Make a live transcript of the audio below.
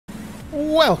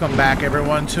Welcome back,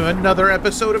 everyone, to another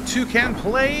episode of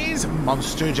ToucanPlays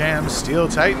Monster Jam Steel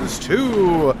Titans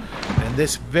 2. And in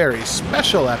this very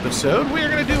special episode, we are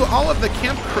going to do all of the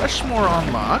Camp Crushmore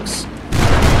unlocks.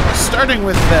 Starting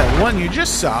with that one you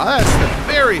just saw, that's the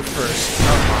very first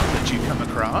unlock that you come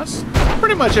across.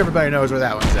 Pretty much everybody knows where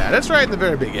that one's at. It's right in the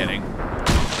very beginning.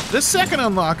 The second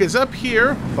unlock is up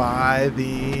here by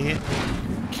the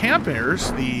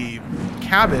campers, the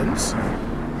cabins.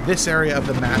 This area of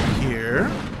the map here.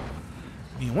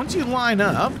 And once you line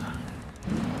up,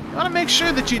 you want to make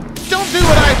sure that you don't do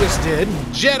what I just did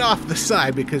and jet off the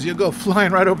side, because you'll go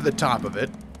flying right over the top of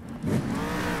it.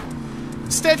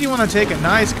 Instead, you want to take a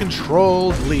nice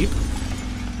controlled leap.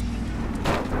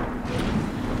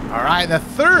 Alright, the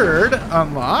third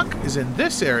unlock is in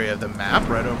this area of the map,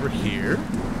 right over here.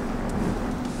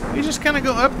 You just kind of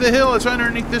go up the hill. It's right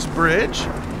underneath this bridge.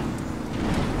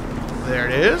 There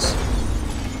it is.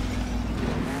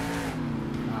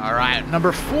 Alright,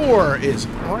 number 4 is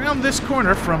around this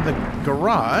corner from the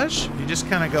garage. You just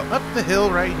kind of go up the hill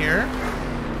right here.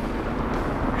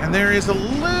 And there is a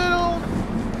little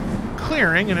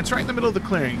clearing, and it's right in the middle of the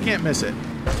clearing. You can't miss it.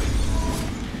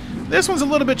 This one's a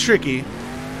little bit tricky.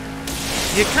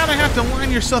 You kind of have to line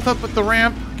yourself up with the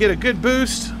ramp, get a good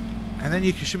boost, and then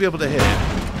you should be able to hit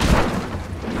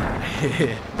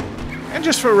it. And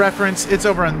just for reference, it's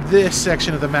over on this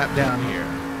section of the map down here.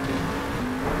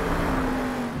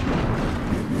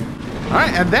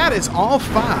 Alright, and that is all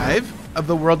 5 of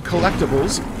the world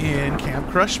collectibles in Camp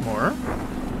Crushmore.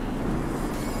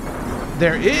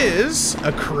 There is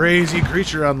a crazy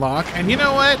creature unlock, and you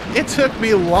know what? It took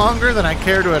me longer than I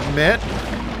care to admit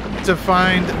to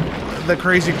find the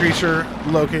crazy creature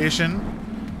location,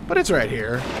 but it's right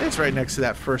here. It's right next to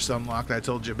that first unlock that I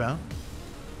told you about.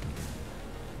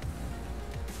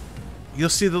 You'll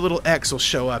see the little X will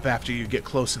show up after you get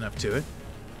close enough to it.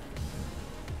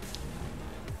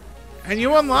 And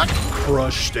you unlock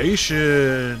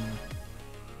Crushstation.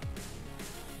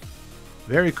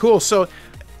 Very cool. So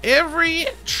every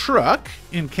truck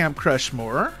in Camp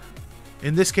Crushmore,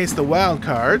 in this case the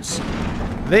Wildcards,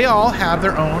 they all have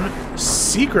their own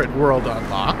secret world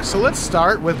unlock. So let's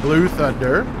start with Blue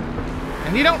Thunder.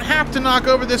 And you don't have to knock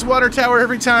over this water tower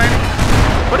every time,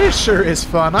 but it sure is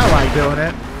fun. I like doing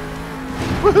it.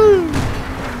 Woohoo!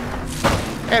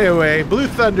 Anyway, Blue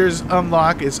Thunder's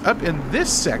unlock is up in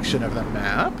this section of the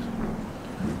map.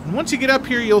 And once you get up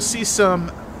here, you'll see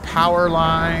some power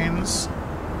lines.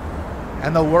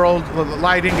 And the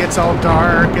lighting gets all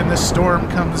dark, and the storm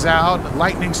comes out, and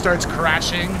lightning starts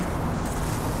crashing.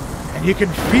 And you can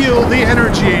feel the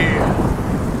energy.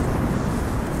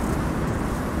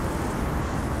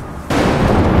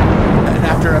 And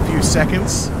after a few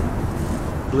seconds,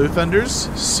 Blue Thunder's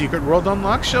secret world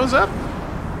unlock shows up.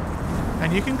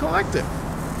 And you can collect it.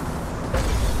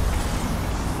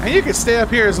 And you can stay up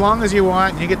here as long as you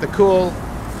want. And you get the cool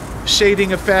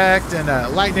shading effect and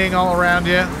lightning all around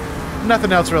you.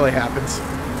 Nothing else really happens.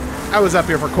 I was up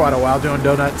here for quite a while doing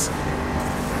donuts.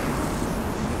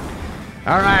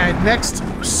 Alright, next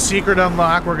secret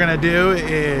unlock we're going to do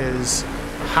is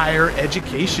higher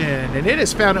education. And it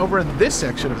is found over in this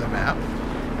section of the map.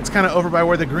 It's kind of over by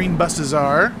where the green buses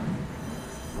are.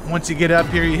 Once you get up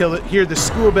here, you hear the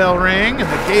school bell ring, and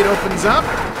the gate opens up.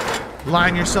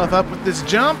 Line yourself up with this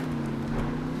jump.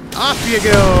 Off you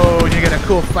go, and you get a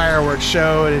cool fireworks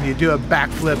show, and you do a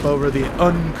backflip over the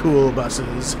uncool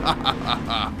buses.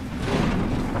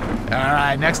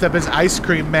 Alright, next up is Ice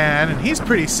Cream Man, and he's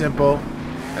pretty simple.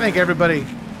 I think everybody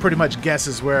pretty much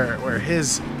guesses where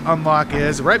his unlock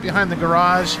is. Right behind the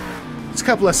garage, there's a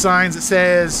couple of signs that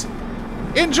says,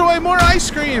 "Enjoy more ice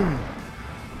cream!"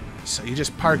 So you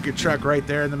just park your truck right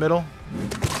there in the middle,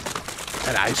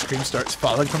 and ice cream starts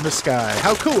falling from the sky.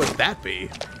 How cool would that be?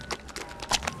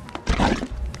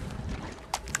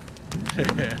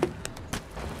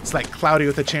 It's like Cloudy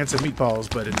with a Chance of Meatballs,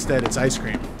 but instead it's ice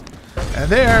cream. And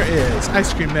there is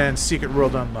Ice Cream Man's secret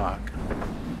world unlock.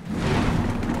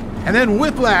 And then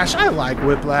Whiplash. I like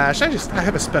Whiplash. I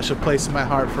have a special place in my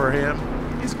heart for him.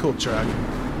 He's a cool truck.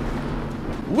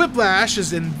 Whiplash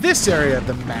is in this area of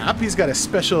the map. He's got a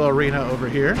special arena over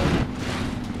here.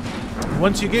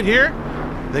 Once you get here,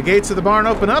 the gates of the barn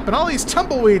open up, and all these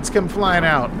tumbleweeds come flying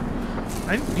out.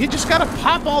 And you just gotta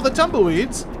pop all the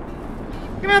tumbleweeds.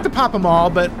 You don't have to pop them all,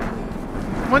 but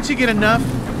once you get enough,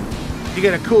 you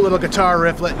get a cool little guitar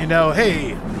riff letting you know,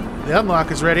 hey, the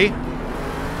unlock is ready.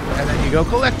 And then you go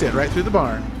collect it right through the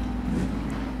barn.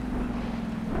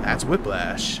 That's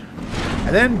Whiplash.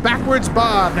 And then Backwards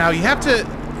Bob. Now you have to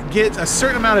get a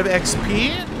certain amount of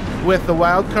XP with the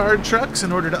Wildcard trucks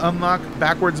in order to unlock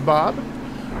Backwards Bob.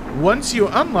 Once you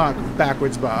unlock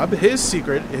Backwards Bob, his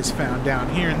secret is found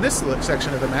down here in this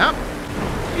section of the map.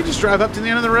 You just drive up to the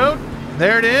end of the road.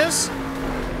 There it is.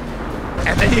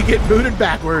 And then you get booted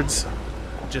backwards,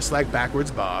 just like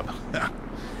Backwards Bob.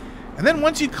 And then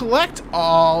once you collect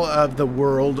all of the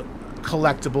world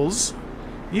collectibles,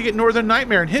 you get Northern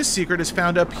Nightmare, and his secret is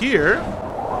found up here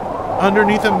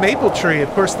underneath a maple tree. Of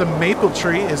course, the maple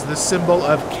tree is the symbol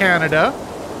of Canada,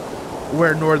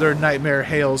 where Northern Nightmare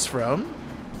hails from.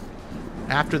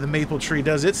 After the maple tree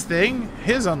does its thing,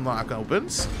 his unlock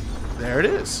opens. There it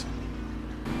is.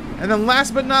 And then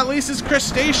last but not least is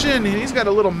Crushstation, and he's got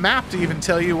a little map to even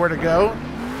tell you where to go.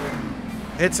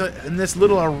 It's in this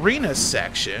little arena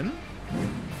section.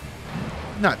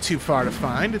 Not too far to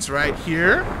find. It's right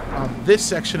here on this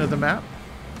section of the map.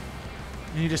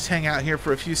 And you just hang out here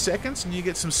for a few seconds and you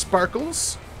get some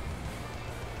sparkles.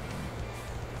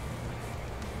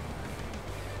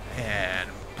 And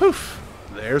poof,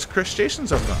 there's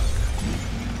Crushstation's unlock.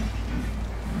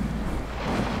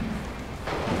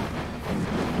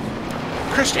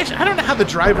 Crushstation, I don't know how the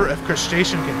driver of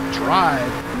Crushstation can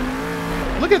drive.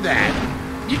 Look at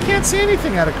that. You can't see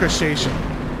anything out of Crushstation.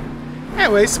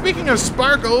 Anyway, speaking of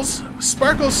sparkles,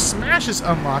 Sparkle Smash's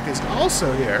unlock is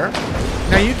also here.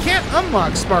 Now, you can't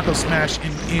unlock Sparkle Smash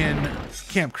in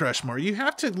Camp Crushmore. You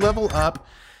have to level up,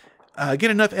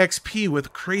 get enough XP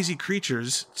with crazy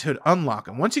creatures to unlock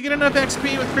them. Once you get enough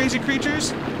XP with crazy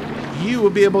creatures, you will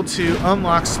be able to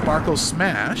unlock Sparkle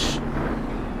Smash.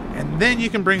 And then you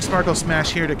can bring Sparkle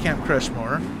Smash here to Camp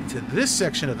Crushmore, to this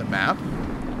section of the map.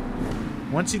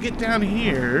 Once you get down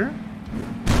here,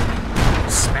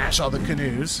 smash all the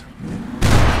canoes,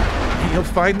 and you'll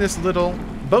find this little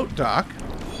boat dock.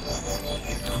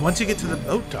 Once you get to the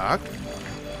boat dock,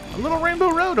 a little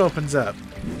rainbow road opens up.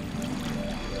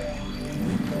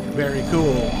 Very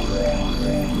cool.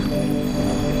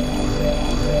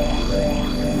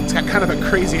 It's got kind of a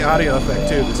crazy audio effect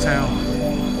too, this town.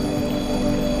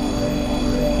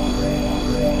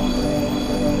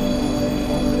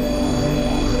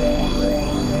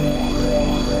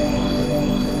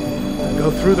 Go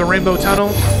through the rainbow tunnel.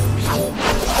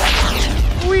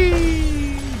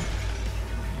 Whee!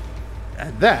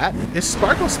 And that is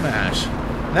Sparkle Smash.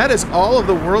 That is all of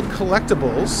the world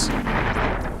collectibles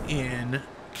in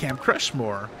Camp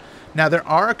Crushmore. Now, there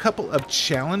are a couple of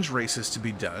challenge races to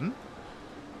be done.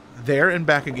 There and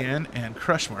Back Again and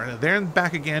Crushmore. Now, There and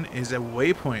Back Again is a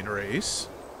waypoint race.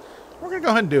 We're going to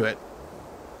go ahead and do it.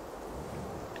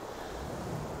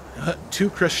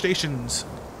 2 Crushstations.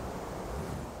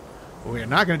 We're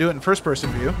not going to do it in first-person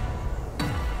view.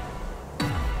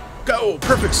 Go!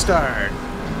 Perfect start!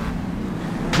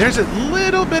 There's a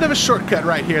little bit of a shortcut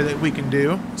right here that we can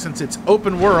do. Since it's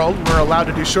open world, we're allowed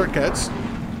to do shortcuts.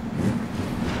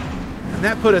 And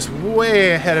that put us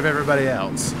way ahead of everybody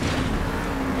else.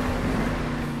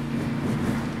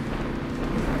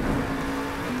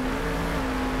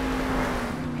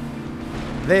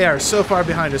 They are so far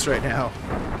behind us right now.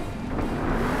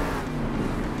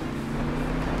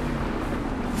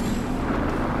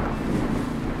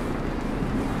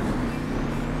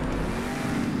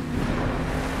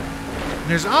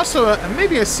 There's also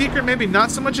maybe a secret, maybe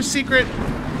not so much a secret,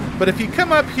 but if you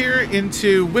come up here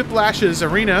into Whiplash's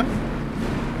arena,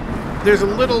 there's a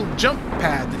little jump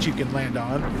pad that you can land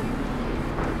on,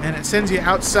 and it sends you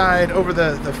outside over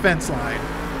the fence line.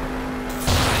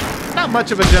 Not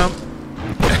much of a jump.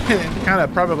 It kind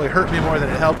of probably hurt me more than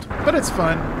it helped, but it's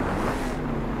fun.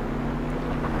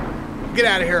 Get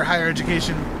out of here, higher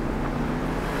education.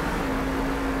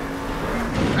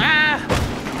 Ah!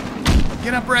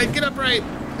 Get upright, get upright.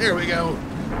 There we go.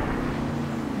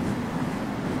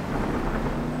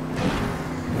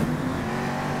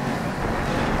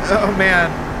 Oh,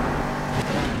 man.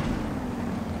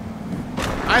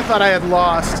 I thought I had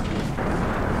lost,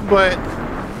 but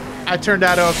I turned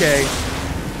out okay.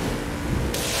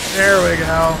 There we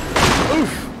go.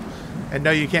 Oof. And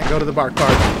no, you can't go to the bark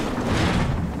park.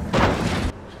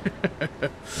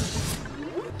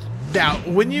 Now,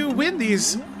 when you win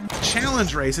these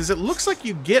challenge races, it looks like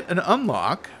you get an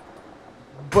unlock,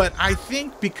 but I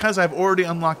think because I've already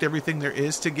unlocked everything there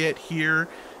is to get here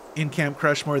in Camp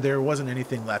Crushmore, there wasn't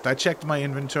anything left. I checked my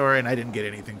inventory and I didn't get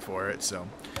anything for it, so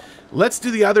let's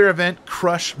do the other event,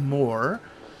 Crushmore.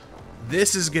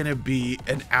 This is going to be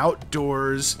an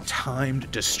outdoors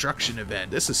timed destruction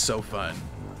event. This is so fun.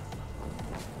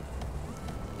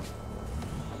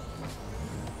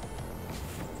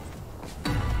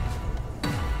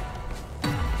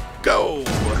 Go!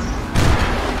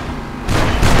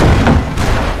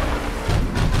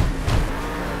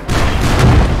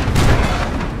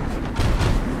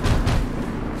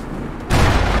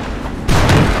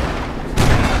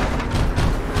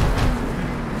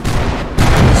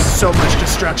 so much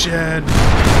destruction.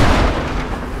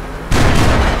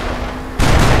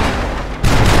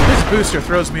 This booster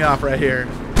throws me off right here.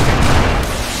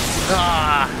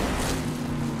 Ah.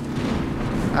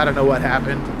 I don't know what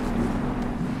happened.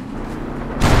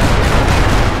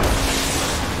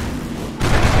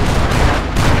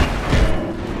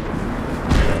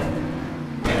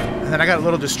 And then I got a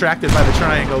little distracted by the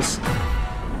triangles.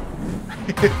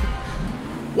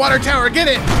 Water tower, get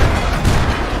it!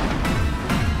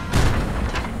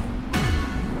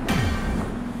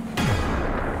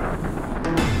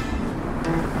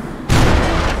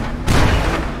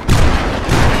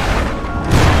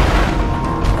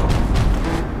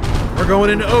 We're going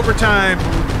into overtime.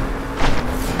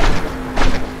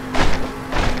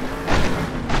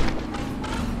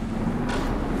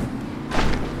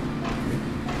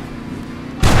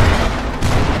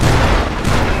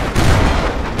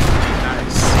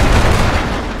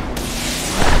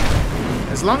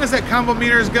 As long as that combo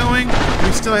meter is going,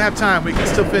 we still have time. We can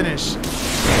still finish.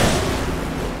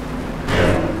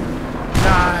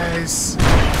 Nice.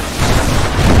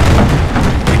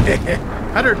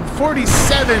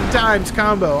 147 times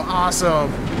combo. Awesome.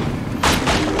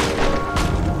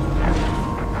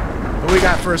 But we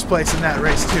got first place in that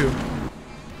race too.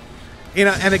 You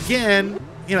know, and again,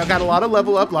 you know, got a lot of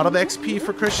level up, a lot of XP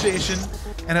for Crushstation,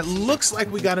 and it looks like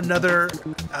we got another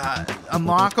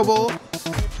unlockable.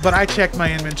 But I checked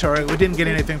my inventory. We didn't get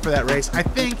anything for that race. I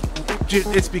think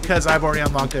it's because I've already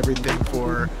unlocked everything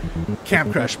for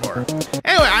Camp Crushmore.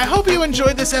 Anyway, I hope you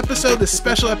enjoyed this episode, this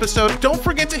special episode. Don't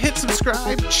forget to hit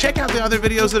subscribe. Check out the other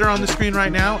videos that are on the screen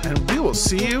right now, and we will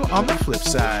see you on the flip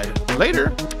side.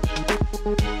 Later.